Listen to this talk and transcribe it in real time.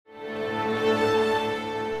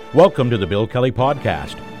Welcome to the Bill Kelly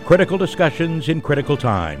Podcast, critical discussions in critical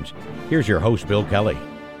times. Here's your host, Bill Kelly.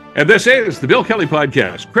 And this is the Bill Kelly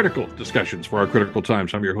Podcast, critical discussions for our critical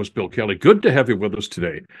times. I'm your host, Bill Kelly. Good to have you with us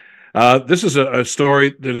today. This is a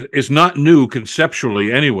story that is not new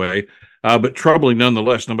conceptually anyway, but troubling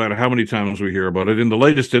nonetheless, no matter how many times we hear about it. In the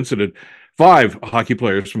latest incident, 5 hockey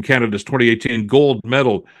players from Canada's 2018 gold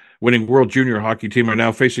medal winning World Junior Hockey team are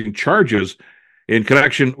now facing charges in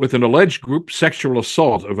connection with an alleged group sexual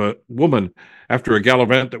assault of a woman after a gala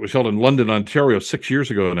event that was held in London, Ontario 6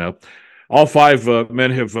 years ago now. All 5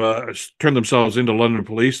 men have turned themselves into London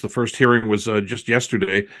police. The first hearing was just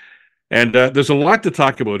yesterday. And there's a lot to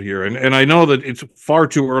talk about here. And I know that it's far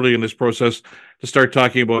too early in this process to start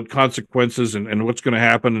talking about consequences and what's going to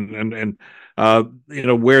happen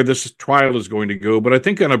and where this trial is going to go. But I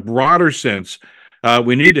think in a broader sense,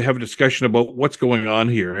 we need to have a discussion about what's going on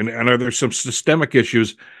here. And are there some systemic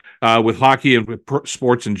issues with hockey and with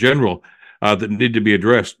sports in general that need to be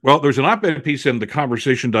addressed? Well, there's an op-ed piece in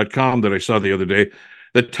theconversation.com that I saw the other day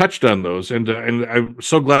that touched on those. And I'm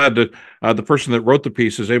so glad that the person that wrote the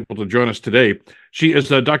piece is able to join us today. She is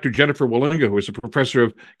Dr. Jennifer Wallinga, who is a professor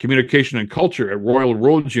of communication and culture at Royal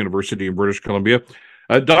Roads University in British Columbia.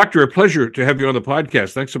 Doctor, a pleasure to have you on the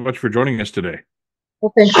podcast. Thanks so much for joining us today.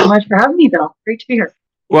 Well, thanks so much for having me, Bill. Great to be here.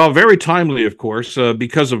 Well, very timely, of course,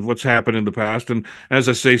 because of what's happened in the past. And as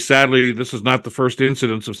I say, sadly, this is not the first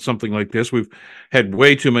incidence of something like this. We've had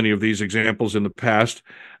way too many of these examples in the past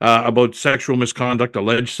about sexual misconduct,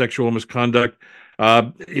 alleged sexual misconduct.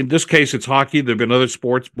 In this case, it's hockey. There have been other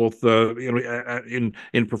sports, both in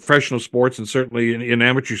professional sports and certainly in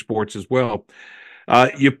amateur sports as well.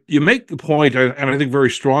 You make the point, and I think very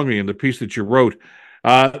strongly in the piece that you wrote,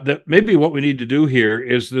 that maybe what we need to do here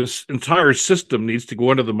is this entire system needs to go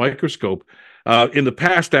under the microscope. In the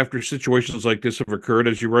past, after situations like this have occurred,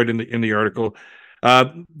 as you write in the article,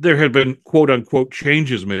 there had been quote unquote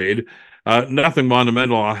changes made, nothing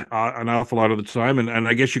monumental an awful lot of the time, and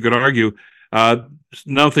I guess you could argue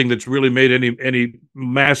nothing that's really made any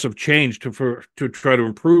massive change to try to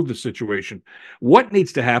improve the situation. What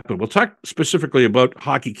needs to happen? We'll talk specifically about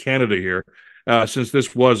Hockey Canada here. Since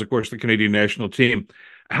this was, of course, the Canadian national team.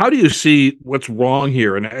 How do you see what's wrong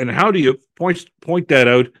here, and how do you point that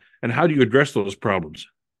out, and how do you address those problems?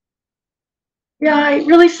 Yeah, I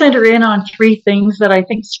really center in on 3 things that I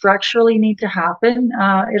think structurally need to happen.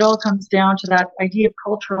 It all comes down to that idea of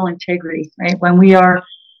cultural integrity, right? When we are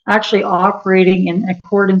actually operating in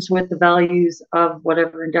accordance with the values of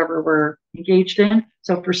whatever endeavor we're engaged in.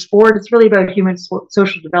 So for sport, it's really about human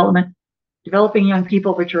social development, developing young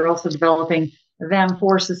people, but you're also developing them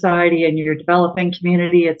for society, and you're developing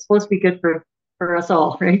community. It's supposed to be good for us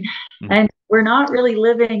all, right? Mm-hmm. And we're not really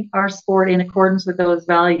living our sport in accordance with those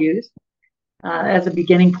values as a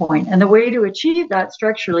beginning point. And the way to achieve that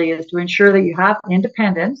structurally is to ensure that you have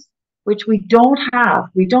independence, which we don't have.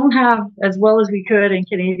 We don't have as well as we could in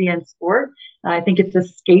Canadian sport. I think it's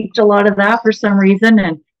escaped a lot of that for some reason.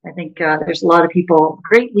 And I think there's a lot of people,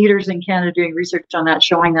 great leaders in Canada doing research on that,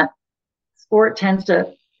 showing that sport tends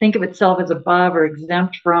to think of itself as above or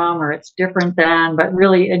exempt from, or it's different than, but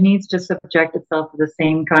really it needs to subject itself to the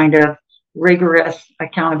same kind of rigorous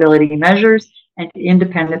accountability measures and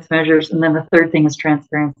independence measures. And then the third thing is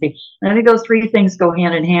transparency. And I think those 3 things go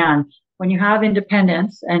hand in hand. When you have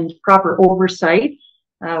independence and proper oversight,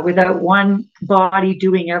 without one body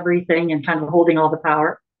doing everything and kind of holding all the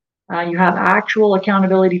power, you have actual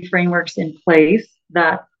accountability frameworks in place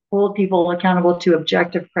that hold people accountable to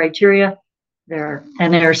objective criteria.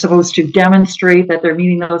 They're supposed to demonstrate that they're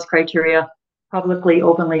meeting those criteria publicly,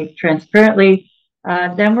 openly, transparently.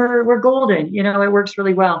 Then we're golden. It works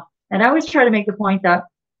really well. And I always try to make the point that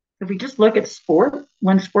if we just look at sport,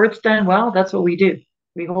 when sport's done well, that's what we do.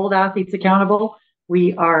 We hold athletes accountable.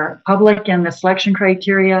 We are public in the selection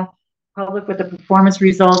criteria, public with the performance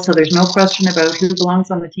results, so there's no question about who belongs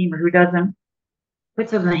on the team or who doesn't.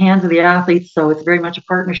 Puts it in the hands of the athletes, so it's very much a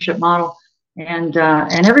partnership model. And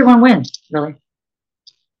everyone wins, really.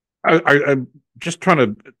 I'm just trying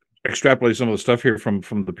to extrapolate some of the stuff here from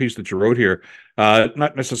the piece that you wrote here,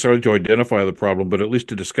 not necessarily to identify the problem, but at least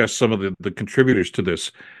to discuss some of the contributors to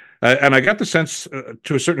this. And I got the sense,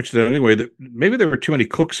 to a certain extent anyway, that maybe there were too many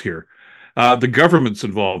cooks here. The government's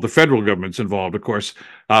involved, the federal government's involved, of course,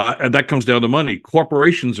 and that comes down to money.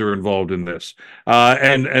 Corporations are involved in this,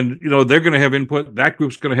 and they're going to have input. That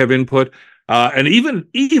group's going to have input. And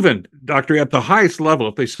even, Doctor, at the highest level,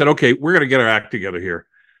 if they said, okay, we're going to get our act together here,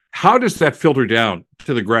 How does that filter down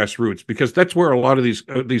to the grassroots? Because that's where a lot of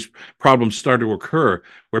these problems start to occur,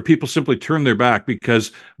 where people simply turn their back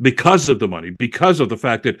because of the money, because of the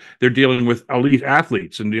fact that they're dealing with elite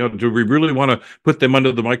athletes. And do we really want to put them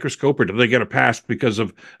under the microscope, or do they get a pass because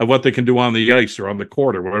of what they can do on the ice or on the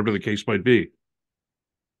court or whatever the case might be?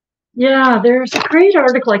 Yeah, there's a great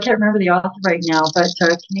article. I can't remember the author right now, but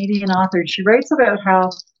a Canadian author. She writes about how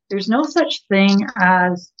there's no such thing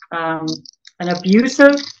as an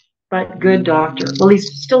abusive but good doctor. Well,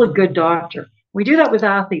 he's still a good doctor. We do that with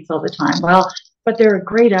athletes all the time. Well, but they're a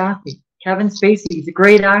great athlete. Kevin Spacey, he's a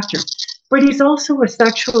great actor, but he's also a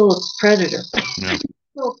sexual predator. Yeah.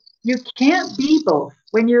 So you can't be both.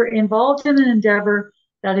 When you're involved in an endeavor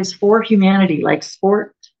that is for humanity, like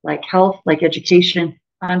sport, like health, like education,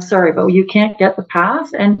 I'm sorry, but you can't get the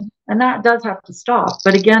pass, and that does have to stop.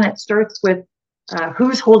 But again, it starts with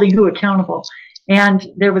who's holding who accountable. And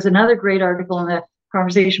there was another great article in the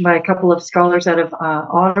conversation by a couple of scholars out of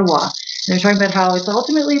Ottawa. They're talking about how it's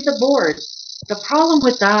ultimately the board. The problem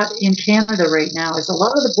with that in Canada right now is a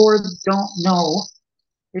lot of the boards don't know.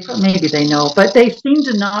 Maybe they know, but they seem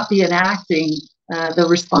to not be enacting the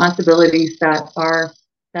responsibilities that are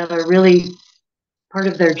really part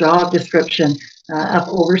of their job description of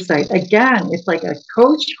oversight. Again, it's like a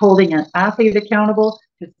coach holding an athlete accountable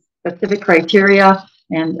to specific criteria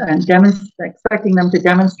and expecting them to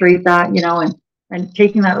demonstrate that, and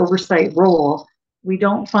taking that oversight role. We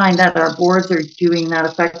don't find that our boards are doing that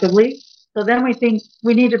effectively. So then we think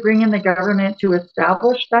we need to bring in the government to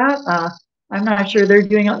establish that. I'm not sure they're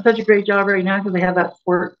doing such a great job right now because they have that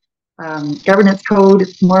sport governance code.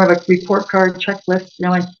 It's more of a report card checklist,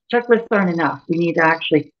 and checklists aren't enough. We need to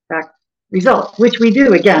actually expect results, which we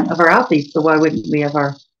do, again, of our athletes. So why wouldn't we have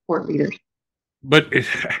our sport leaders? But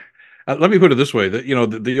let me put it this way: that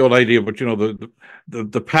the old idea, but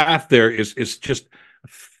the path there is just.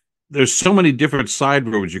 There's so many different side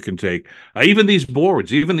roads you can take. Even these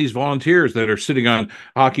boards, even these volunteers that are sitting on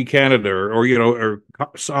Hockey Canada or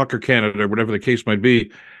Soccer Canada or whatever the case might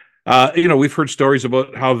be. We've heard stories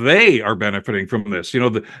about how they are benefiting from this.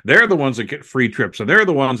 They're the ones that get free trips, and they're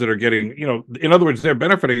the ones that are getting, in other words, they're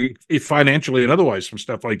benefiting financially and otherwise from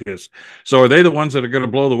stuff like this. So are they the ones that are going to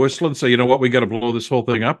blow the whistle and say, you know what, we got to blow this whole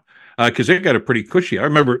thing up? Because they got it pretty cushy. I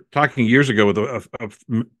remember talking years ago with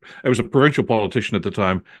I was a provincial politician at the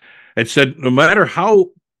time, and said, no matter how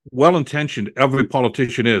well-intentioned every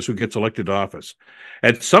politician is who gets elected to office,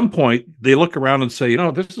 at some point they look around and say,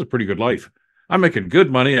 this is a pretty good life. I'm making good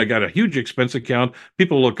money. I got a huge expense account.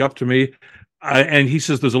 People look up to me. And he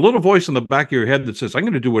says, there's a little voice in the back of your head that says, I'm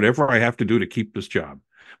going to do whatever I have to do to keep this job,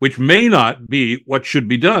 which may not be what should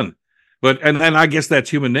be done. And then I guess that's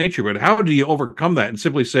human nature. But how do you overcome that and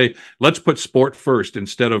simply say, let's put sport first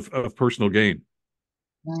instead of personal gain?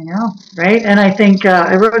 I know, right? And I think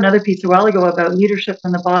I wrote another piece a while ago about leadership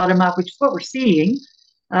from the bottom up, which is what we're seeing.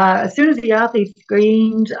 As soon as the athletes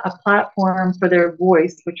gained a platform for their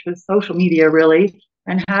voice, which was social media really,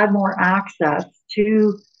 and had more access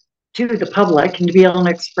to the public and to be able to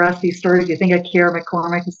express these stories. You think of Ciara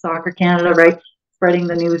McCormack of Soccer Canada, right? Spreading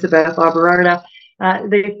the news about Bob Ararda.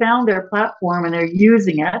 They found their platform and they're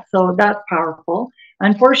using it. So that's powerful.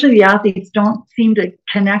 Unfortunately, the athletes don't seem to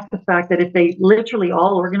connect the fact that if they literally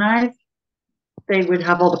all organized, they would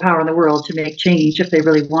have all the power in the world to make change if they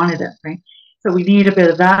really wanted it, right? So we need a bit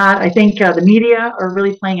of that. I think the media are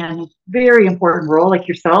really playing a very important role, like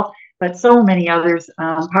yourself, but so many others,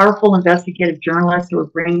 powerful investigative journalists who are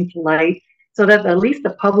bringing to light so that at least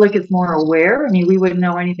the public is more aware. I mean, we wouldn't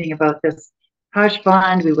know anything about this hush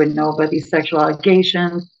fund. We wouldn't know about these sexual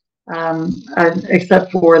allegations.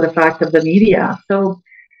 Except for the fact of the media. So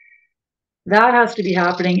that has to be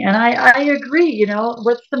happening. And I agree,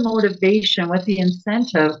 what's the motivation, what's the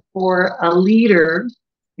incentive for a leader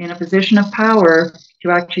in a position of power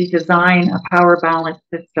to actually design a power balance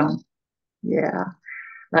system? Yeah,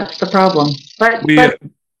 that's the problem. But it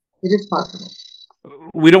is possible.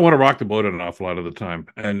 We don't want to rock the boat an awful lot of the time,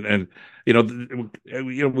 and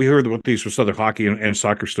we heard about these with other hockey and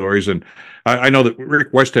soccer stories, and I know that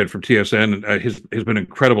Rick Westhead from TSN has been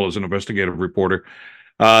incredible as an investigative reporter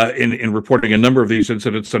in reporting a number of these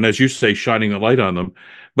incidents, and as you say, shining the light on them.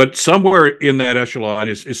 But somewhere in that echelon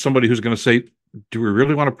is somebody who's going to say, "Do we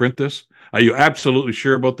really want to print this? Are you absolutely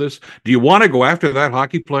sure about this? Do you want to go after that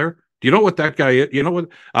hockey player? Do you know what that guy is? You know what?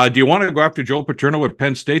 Do you want to go after Joe Paterno at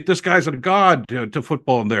Penn State? This guy's a god to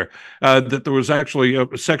football in there. That there was actually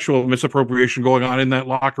a sexual misappropriation going on in that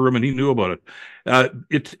locker room, and he knew about it.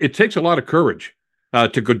 It takes a lot of courage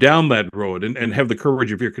to go down that road and have the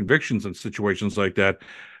courage of your convictions in situations like that.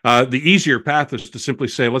 The easier path is to simply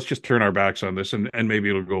say, let's just turn our backs on this and maybe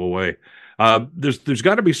it'll go away. There's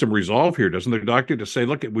got to be some resolve here, doesn't there, Doctor, to say,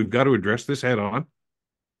 look, we've got to address this head on?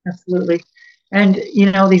 Absolutely. And,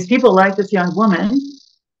 these people like this young woman,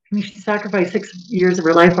 I mean, she sacrificed 6 years of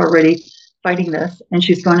her life already fighting this, and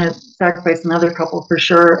she's going to sacrifice another couple for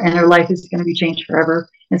sure, and her life is going to be changed forever.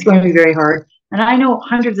 It's going to be very hard. And I know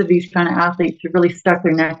hundreds of these kind of athletes who really stuck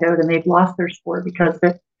their neck out and they've lost their sport because of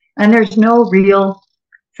it. And there's no real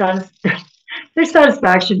there's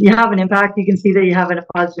satisfaction. You have an impact. You can see that you have a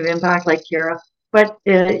positive impact like Kara, but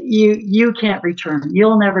you can't return.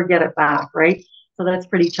 You'll never get it back, right? So that's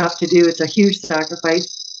pretty tough to do. It's a huge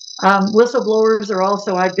sacrifice. Whistleblowers are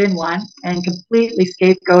also, I've been one, and completely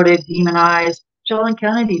scapegoated, demonized. Sheldon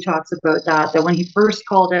Kennedy talks about that when he first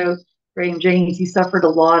called out Graham James, he suffered a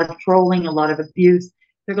lot of trolling, a lot of abuse.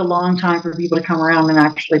 It took a long time for people to come around and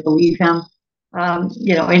actually believe him.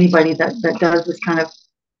 Anybody that does this kind of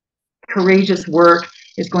courageous work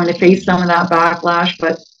is going to face some of that backlash,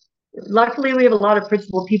 but luckily we have a lot of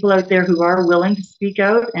principled people out there who are willing to speak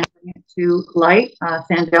out and bring it to light.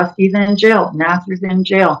 Sandusky's in jail, Nassar's in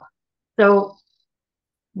jail. So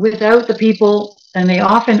without the people, and they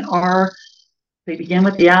often are, they begin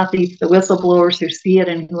with the athletes, the whistleblowers who see it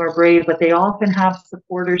and who are brave, but they often have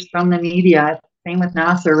supporters from the media. Same with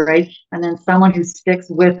Nassar, right? And then someone who sticks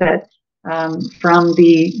with it from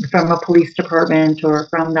a police department or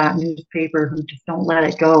from that newspaper who just don't let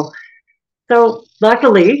it go. So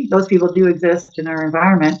luckily, those people do exist in our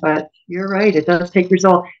environment, but you're right, it does take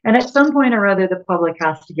resolve. And at some point or other, the public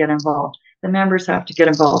has to get involved. The members have to get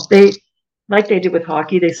involved. Like they did with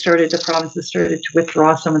hockey, the provinces started to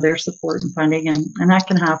withdraw some of their support and funding, and that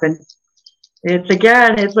can happen.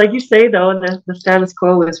 It's like you say, though, the status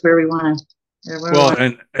quo is where we want to. Well,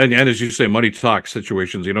 and as you say, money talks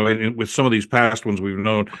situations, and with some of these past ones we've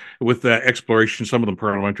known with the exploration, some of them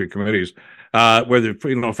parliamentary committees, where they've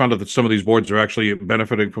found out that some of these boards are actually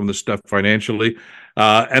benefiting from this stuff financially,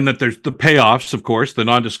 and that there's the payoffs, of course, the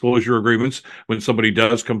non-disclosure agreements when somebody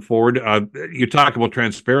does come forward. You talk about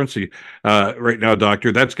transparency right now,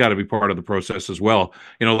 Doctor. That's got to be part of the process as well.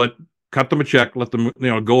 Cut them a check, let them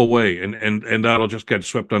go away, and that'll just get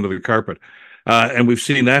swept under the carpet. And we've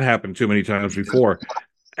seen that happen too many times before.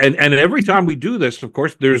 And every time we do this, of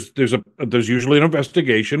course, there's usually an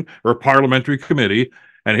investigation or a parliamentary committee.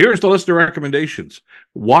 And here's the list of recommendations.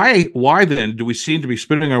 Why then do we seem to be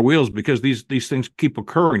spinning our wheels? Because these things keep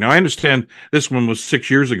occurring. Now, I understand this one was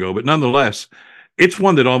 6 years ago, but nonetheless, it's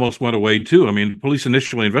one that almost went away too. I mean, police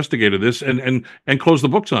initially investigated this and closed the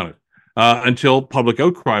books on it. Until public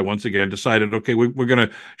outcry once again decided, okay, we're going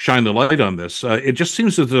to shine the light on this. It just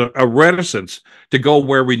seems there's a reticence to go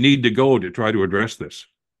where we need to go to try to address this.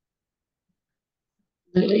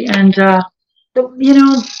 And,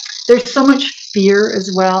 there's so much fear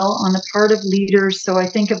as well on the part of leaders. So I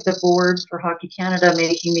think of the board for Hockey Canada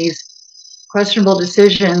making these questionable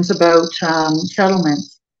decisions about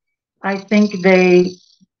settlements. I think they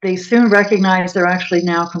soon recognize they're actually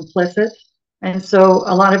now complicit. And so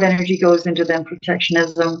a lot of energy goes into them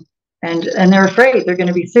protectionism, and they're afraid they're going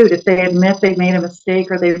to be sued. If they admit they made a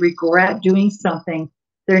mistake or they regret doing something,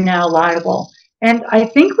 they're now liable. And I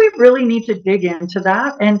think we really need to dig into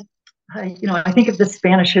that. And, I think of the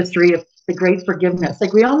Spanish history of the Great Forgiveness.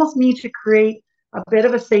 Like, we almost need to create a bit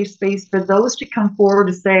of a safe space for those to come forward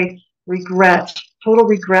to say, total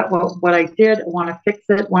regret what I did. I want to fix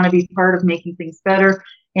it, want to be part of making things better.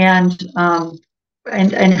 And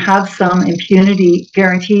have some impunity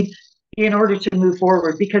guaranteed in order to move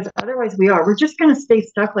forward, because otherwise we're just going to stay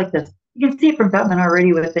stuck like this. You can see it from Bettman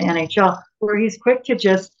already with the NHL, where he's quick to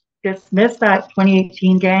just dismiss that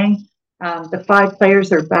 2018 gang. The 5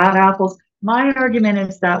 players are bad apples. My argument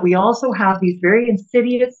is that we also have these very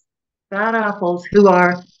insidious bad apples who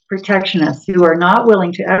are protectionists, who are not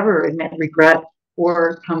willing to ever admit regret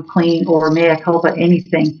or come clean or mea culpa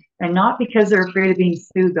anything. And not because they're afraid of being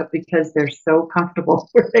sued, but because they're so comfortable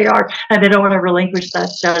where they are and they don't want to relinquish that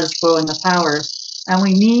status quo and the power. And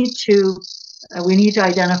we need to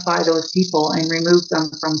identify those people and remove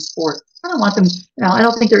them from sport. I don't want them. I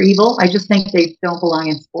don't think they're evil. I just think they don't belong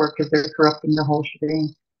in sport because they're corrupting the whole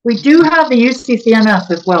shebang. We do have the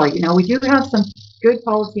UCCMS as well. We do have some good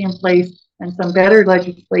policy in place and some better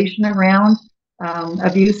legislation around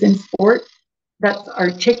abuse in sport that's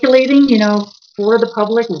articulating, for the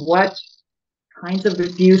public what kinds of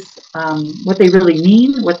abuse, what they really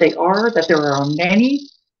mean, what they are, that there are many.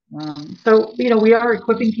 So we are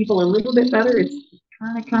equipping people a little bit better. It's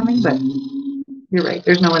kind of coming, but you're right.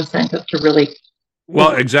 There's no incentive to really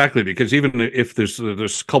Well, exactly, because even if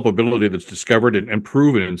there's culpability that's discovered and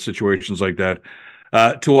proven in situations like that,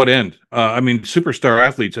 to what end? I mean, superstar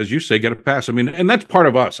athletes, as you say, get a pass. I mean, and that's part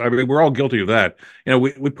of us. I mean, we're all guilty of that. You know,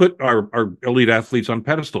 we put our elite athletes on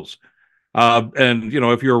pedestals. And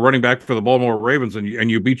if you're a running back for the Baltimore Ravens and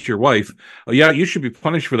you beat your wife, yeah, you should be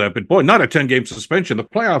punished for that. But boy, not a 10-game suspension. The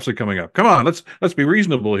playoffs are coming up. Come on, let's be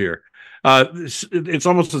reasonable here. It's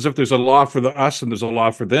almost as if there's a law for us and there's a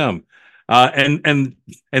law for them. And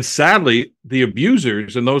sadly, the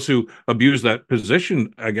abusers and those who abuse that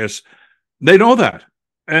position, I guess, they know that,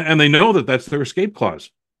 and they know that that's their escape clause.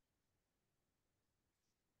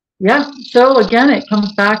 Yeah. So again, it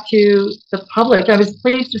comes back to the public. I was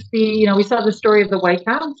pleased to see, we saw the story of the White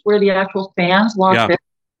House where the actual fans walked in.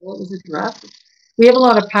 What was addressed? We have a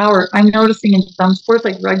lot of power. I'm noticing in some sports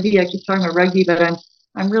like rugby. I keep talking about rugby, but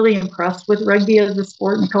I'm really impressed with rugby as a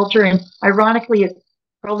sport and culture. And ironically, it's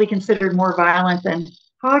probably considered more violent than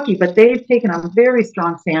hockey, but they've taken a very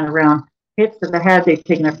strong stand around hits to the head. They've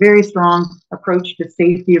taken a very strong approach to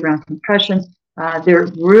safety around concussion. They're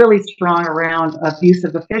really strong around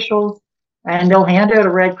abusive officials, and they'll hand out a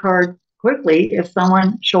red card quickly if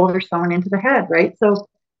someone shoulders someone into the head, right? So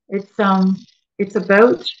it's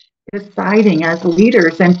about deciding as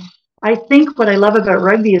leaders. And I think what I love about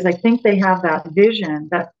rugby is I think they have that vision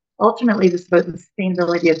that ultimately this is about the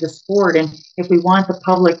sustainability of the sport. And if we want the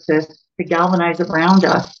public to galvanize around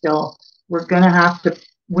us still, we're going to have to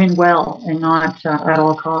win well and not at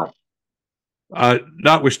all costs.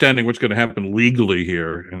 Notwithstanding what's going to happen legally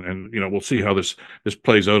here, and we'll see how this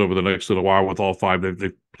plays out over the next little while with all five.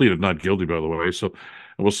 They've pleaded not guilty, by the way, so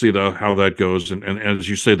we'll see how that goes. And as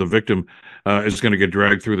you say, the victim is going to get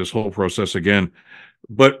dragged through this whole process again.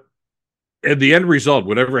 But at the end result,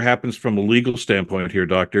 whatever happens from a legal standpoint here,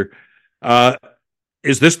 Doctor,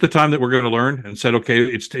 is this the time that we're going to learn and said, okay,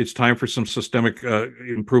 it's time for some systemic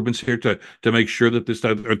improvements here to make sure that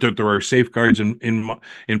that there are safeguards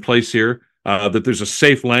in place here? That there's a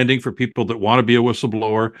safe landing for people that want to be a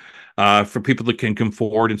whistleblower, for people that can come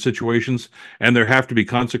forward in situations, and there have to be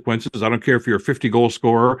consequences. I don't care if you're a 50-goal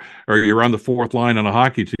scorer or you're on the fourth line on a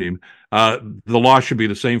hockey team. The law should be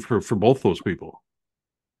the same for both those people.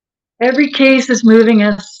 Every case is moving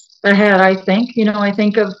us ahead, I think. I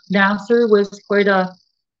think of Nassar was quite a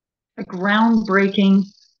groundbreaking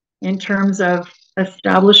in terms of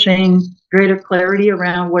establishing greater clarity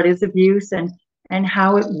around what is abuse and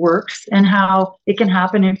how it works and how it can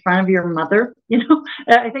happen in front of your mother.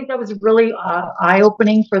 I think that was really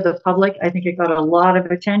eye-opening for the public. I think it got a lot of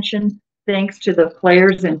attention thanks to the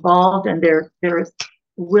players involved and their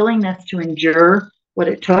willingness to endure what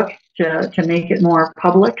it took to make it more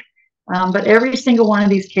public. But every single one of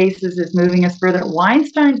these cases is moving us further.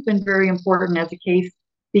 Weinstein's been very important as a case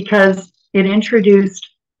because it introduced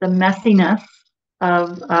the messiness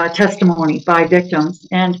of testimony by victims.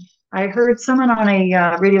 And I heard someone on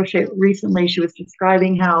a radio show recently, she was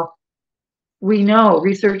describing how we know,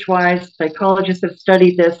 research-wise, psychologists have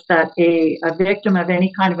studied this, that a victim of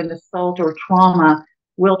any kind of an assault or trauma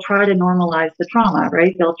will try to normalize the trauma,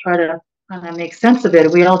 right? They'll try to kind of make sense of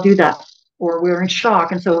it. We all do that. Or we're in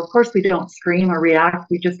shock. And so, of course, we don't scream or react.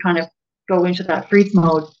 We just kind of go into that freeze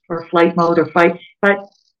mode or flight mode or fight. But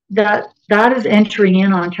that is entering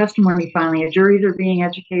in on testimony finally. Juries are being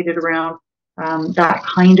educated around that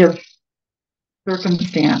kind of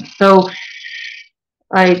circumstance. So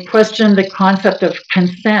I question the concept of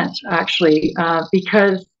consent, actually,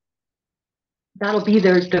 because that'll be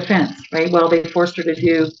their defense, right? Well, they forced her to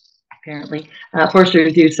do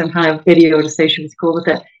some kind of video to say she was cool with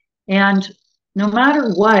it. And no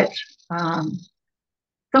matter what,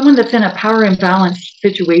 someone that's in a power imbalance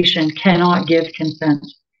situation cannot give consent.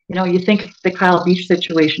 You think of the Kyle Beach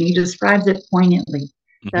situation, he describes it poignantly,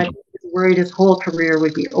 that he was worried his whole career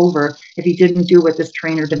would be over if he didn't do what this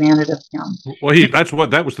trainer demanded of him. Well,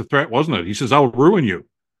 that was the threat, wasn't it? He says, I'll ruin you.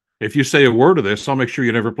 If you say a word of this, I'll make sure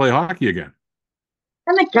you never play hockey again.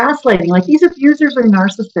 And the gaslighting, like these abusers are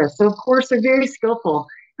narcissists. So of course they're very skillful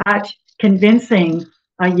at convincing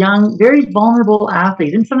a young, very vulnerable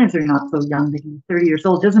athlete, and sometimes they're not so young, they can be 30 years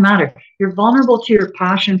old, doesn't matter. You're vulnerable to your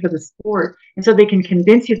passion for the sport, and so they can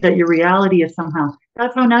convince you that your reality is somehow.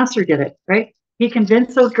 That's how Nassar did it, right? He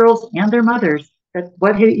convinced those girls and their mothers that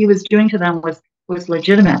what he was doing to them was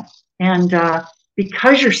legitimate. And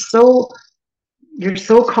because you're so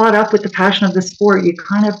caught up with the passion of the sport, you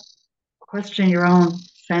kind of question your own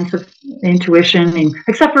sense of intuition, and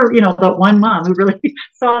except for that one mom who really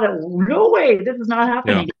saw that no way, this is not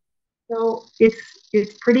happening. Yeah. So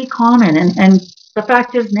it's pretty common, and the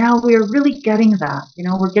fact is now we are really getting that.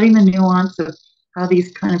 We're getting the nuance of how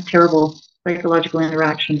these kind of terrible psychological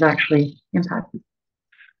interactions actually impact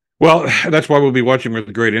Well, that's why we'll be watching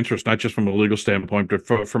with great interest, not just from a legal standpoint,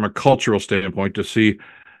 but from a cultural standpoint, to see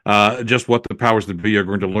just what the powers that be are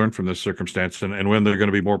going to learn from this circumstance, and when they're going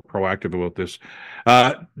to be more proactive about this.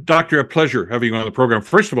 Doctor, a pleasure having you on the program.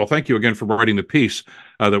 First of all, thank you again for writing the piece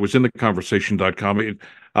that was in theconversation.com.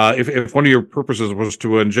 If one of your purposes was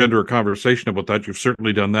to engender a conversation about that, you've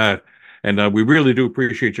certainly done that. And we really do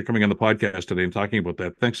appreciate you coming on the podcast today and talking about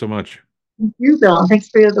that. Thanks so much. Thank you, Bill. And thanks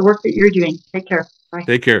for the work that you're doing. Take care. Bye.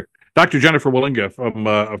 Take care. Dr. Jennifer Willinga from,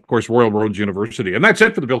 of course, Royal Roads University. And that's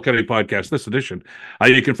it for the Bill Kelly Podcast, this edition.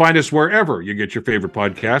 You can find us wherever you get your favorite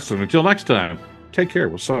podcasts. And until next time, take care.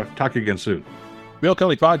 We'll talk again soon. Bill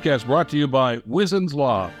Kelly Podcast brought to you by Wizens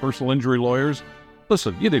Law, personal injury lawyers.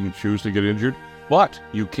 Listen, you didn't choose to get injured, but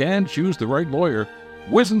you can choose the right lawyer.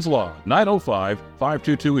 Wizens Law,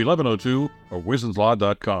 905-522-1102 or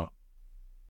wizenslaw.com.